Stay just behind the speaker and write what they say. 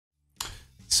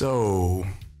So,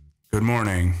 good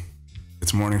morning.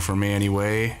 It's morning for me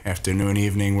anyway, afternoon,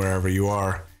 evening, wherever you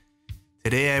are.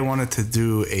 Today I wanted to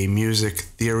do a music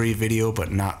theory video, but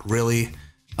not really.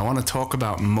 I want to talk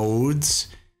about modes,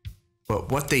 but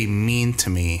what they mean to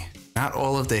me. Not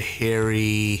all of the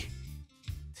hairy,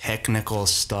 technical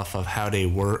stuff of how they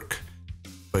work,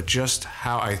 but just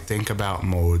how I think about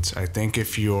modes. I think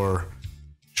if you're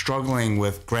struggling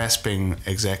with grasping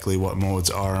exactly what modes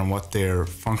are and what their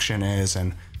function is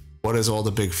and what is all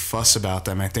the big fuss about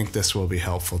them, I think this will be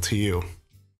helpful to you.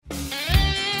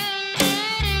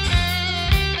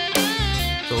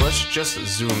 So let's just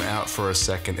zoom out for a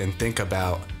second and think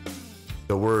about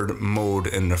the word mode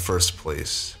in the first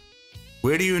place.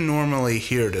 Where do you normally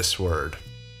hear this word?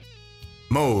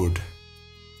 Mode.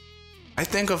 I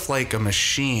think of like a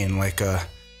machine, like a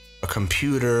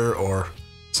computer or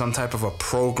some type of a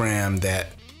program.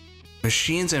 That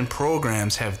machines and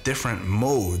programs have different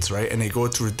modes, right? And they go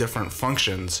through different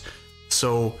functions.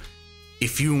 So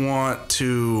if you want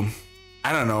to,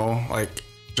 I don't know, like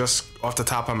just off the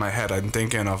top of my head, I'm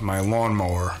thinking of my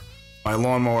lawnmower. My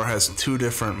lawnmower has two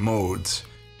different modes.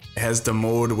 It has the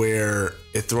mode where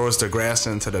it throws the grass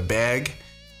into the bag,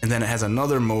 and then it has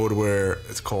another mode where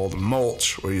it's called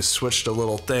mulch, where you switch the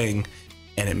little thing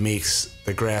and it makes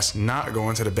the grass not go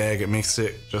into the bag. It makes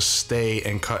it just stay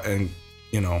and cut, and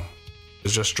it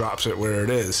just drops it where it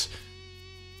is.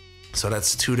 So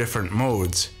that's two different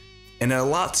modes. And there are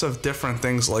lots of different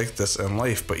things like this in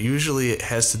life, but usually it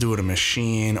has to do with a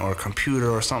machine or a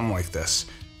computer or something like this.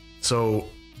 So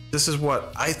this is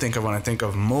what I think of when I think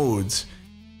of modes,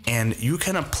 and you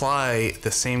can apply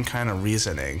the same kind of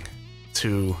reasoning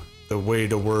to the way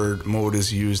the word mode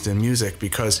is used in music,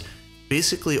 because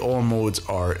basically all modes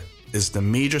is the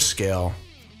major scale,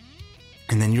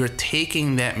 and then you're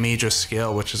taking that major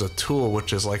scale, which is a tool,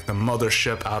 which is like the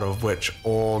mothership out of which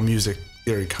all music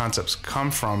theory concepts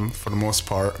come from for the most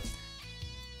part,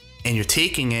 and you're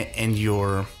taking it and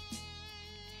you're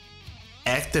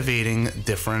activating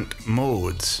different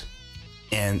modes.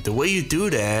 And the way you do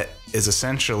that is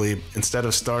essentially, instead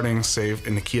of starting, say,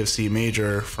 in the key of C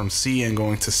major from C and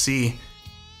going to C,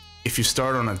 if you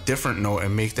start on a different note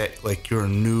and make that like your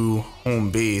new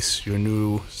home base, your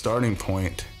new starting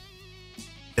point,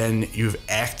 then you've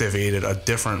activated a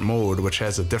different mode which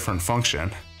has a different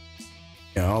function.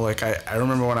 Like I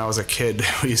remember when I was a kid,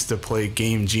 we used to play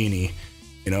Game Genie,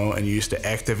 and you used to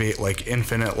activate like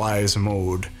infinite lives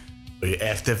mode, or you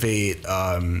activate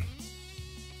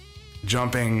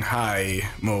jumping high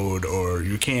mode, or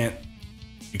you can't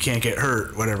get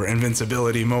hurt, whatever,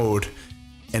 invincibility mode.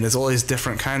 And there's all these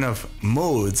different kind of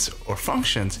modes or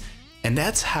functions. And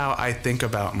that's how I think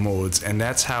about modes. And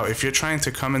that's how, if you're trying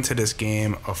to come into this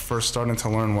game of first starting to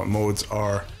learn what modes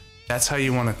are, that's how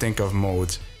you want to think of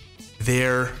modes.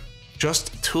 They're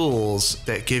just tools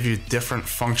that give you different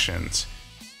functions.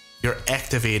 You're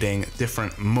activating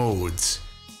different modes.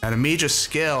 Now the major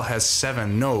scale has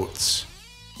 7 notes,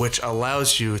 which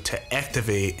allows you to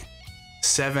activate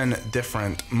 7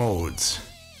 different modes,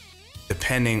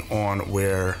 depending on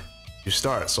where you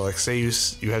start. So like say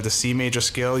you have the C major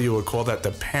scale, you would call that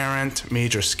the parent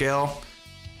major scale.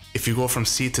 If you go from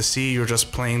C to C, you're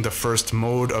just playing the first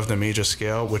mode of the major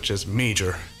scale, which is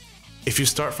major. If you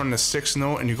start from the 6th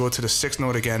note and you go to the 6th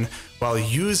note again, while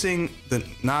using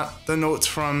not the notes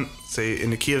from, say, in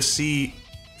the key of C,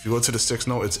 if you go to the 6th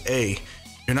note, it's A.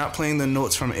 You're not playing the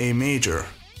notes from A major.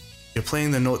 You're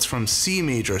playing the notes from C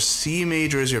major. C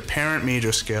major is your parent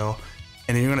major scale,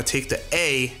 and then you're going to take the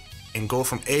A and go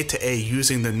from A to A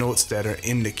using the notes that are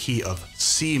in the key of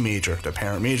C major, the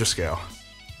parent major scale.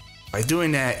 By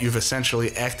doing that, you've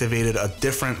essentially activated a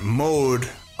different mode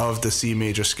of the C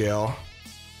major scale,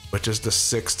 which is the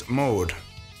 6th mode,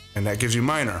 and that gives you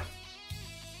minor.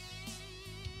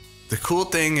 The cool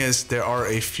thing is there are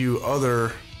a few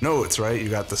other notes, right? You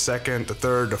got the 2nd, the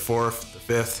 3rd, the 4th,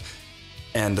 the 5th,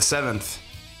 and the 7th.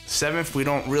 7th we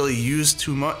don't really use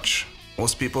too much.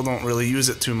 Most people don't really use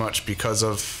it too much because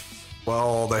of,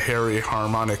 well, the hairy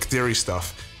harmonic theory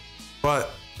stuff. But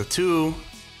the 2,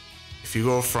 if you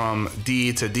go from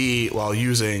D to D while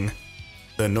using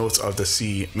the notes of the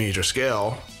C major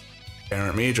scale,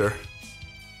 parent major,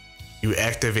 you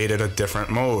activated a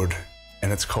different mode,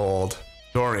 and it's called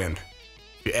Dorian.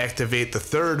 If you activate the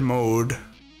 3rd mode,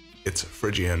 it's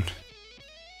Phrygian.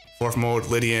 4th mode,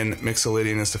 Lydian.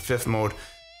 Mixolydian is the 5th mode.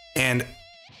 And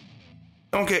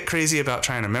don't get crazy about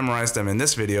trying to memorize them in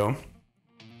this video,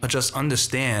 but just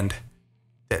understand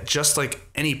that just like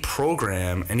any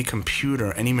program, any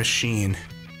computer, any machine,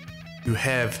 you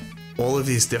have all of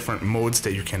these different modes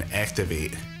that you can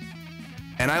activate.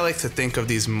 And I like to think of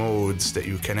these modes that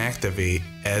you can activate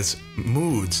as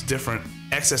moods, different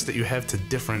access that you have to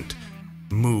different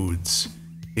moods.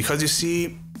 Because you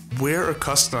see, we're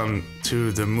accustomed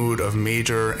to the mood of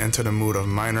major and to the mood of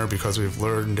minor because we've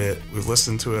learned it, we've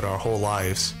listened to it our whole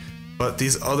lives. But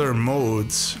these other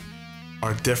modes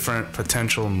are different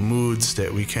potential moods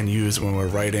that we can use when we're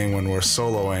writing, when we're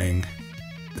soloing,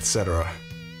 etc.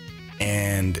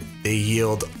 And they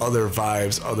yield other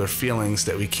vibes, other feelings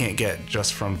that we can't get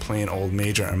just from plain old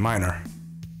major and minor.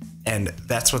 And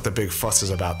that's what the big fuss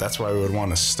is about. That's why we would want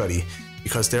to study,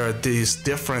 because there are these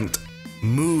different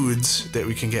moods that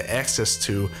we can get access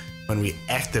to when we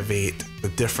activate the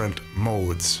different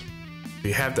modes.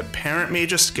 You have the parent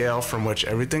major scale from which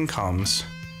everything comes,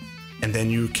 and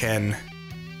then you can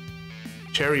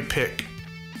cherry pick,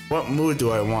 what mood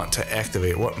do I want to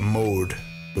activate? What mode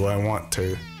do I want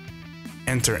to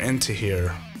enter into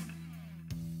here?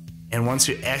 And once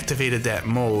you activated that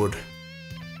mode,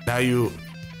 now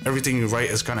everything you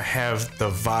write is going to have the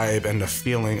vibe and the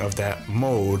feeling of that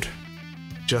mode,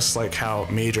 just like how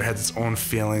major has its own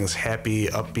feelings, happy,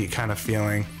 upbeat kind of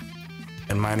feeling,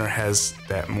 and minor has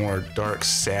that more dark,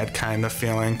 sad kind of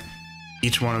feeling.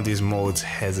 Each one of these modes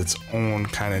has its own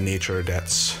kind of nature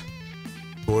that's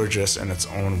gorgeous in its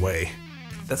own way.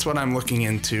 That's what I'm looking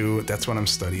into. That's what I'm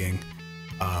studying.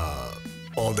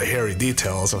 All the hairy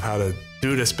details of how to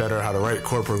do this better, how to write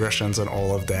chord progressions and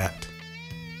all of that.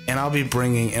 And I'll be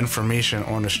bringing information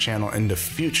on this channel in the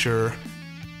future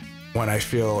when I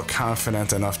feel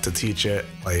confident enough to teach it.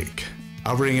 Like,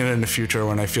 I'll bring it in the future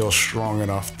when I feel strong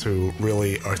enough to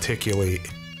really articulate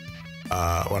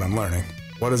what I'm learning.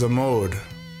 What is a mode?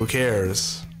 Who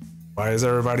cares? Why is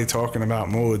everybody talking about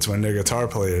modes when they're guitar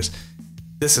players?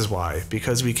 This is why,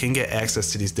 because we can get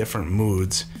access to these different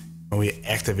moods when we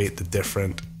activate the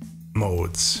different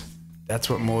modes. That's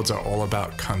what modes are all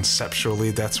about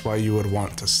conceptually. That's why you would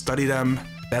want to study them.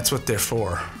 That's what they're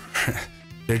for.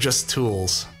 They're just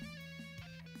tools.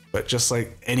 But just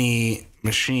like any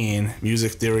machine,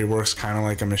 music theory works kind of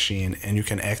like a machine, and you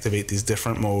can activate these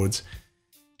different modes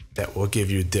that will give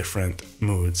you different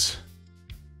moods.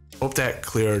 Hope that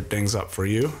cleared things up for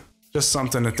you. Just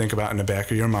something to think about in the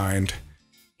back of your mind.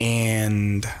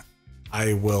 And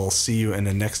I will see you in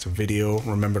the next video.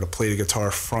 Remember to play the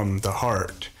guitar from the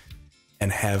heart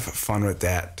and have fun with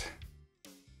that.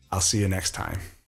 I'll see you next time.